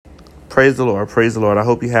Praise the Lord. Praise the Lord. I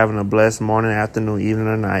hope you're having a blessed morning, afternoon, evening,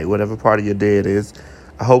 or night, whatever part of your day it is.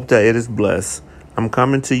 I hope that it is blessed. I'm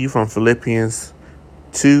coming to you from Philippians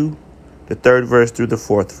 2, the 3rd verse through the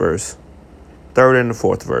 4th verse. 3rd and the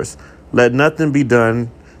 4th verse. Let nothing be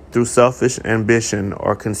done through selfish ambition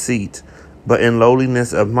or conceit, but in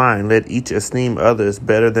lowliness of mind, let each esteem others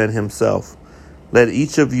better than himself. Let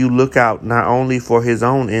each of you look out not only for his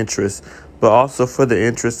own interests, but also for the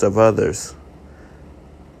interests of others.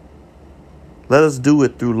 Let us do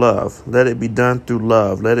it through love. Let it be done through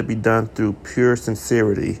love. Let it be done through pure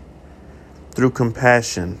sincerity, through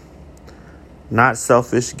compassion, not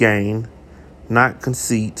selfish gain, not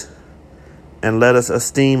conceit, and let us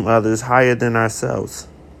esteem others higher than ourselves.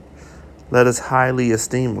 Let us highly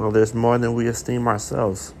esteem others more than we esteem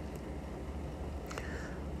ourselves.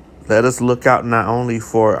 Let us look out not only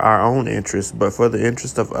for our own interests, but for the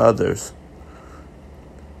interest of others.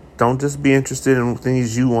 Don't just be interested in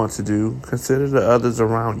things you want to do. Consider the others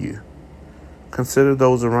around you. Consider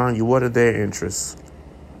those around you. What are their interests?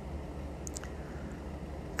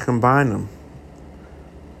 Combine them.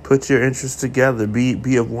 Put your interests together.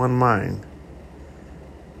 Be of one mind.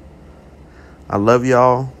 I love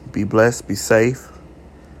y'all. Be blessed. Be safe.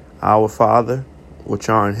 Our Father, which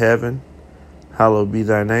art in heaven, hallowed be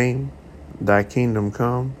thy name. Thy kingdom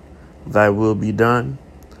come. Thy will be done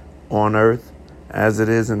on earth as it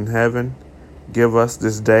is in heaven. Give us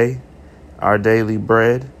this day our daily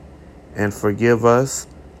bread, and forgive us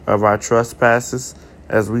of our trespasses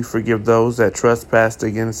as we forgive those that trespass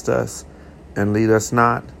against us. And lead us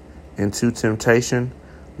not into temptation,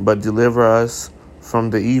 but deliver us from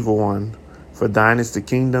the evil one. For thine is the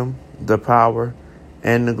kingdom, the power,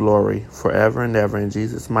 and the glory forever and ever. In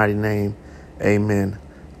Jesus' mighty name, amen.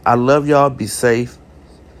 I love y'all. Be safe.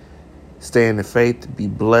 Stay in the faith, be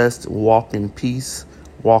blessed, walk in peace,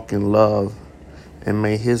 walk in love, and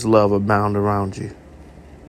may his love abound around you.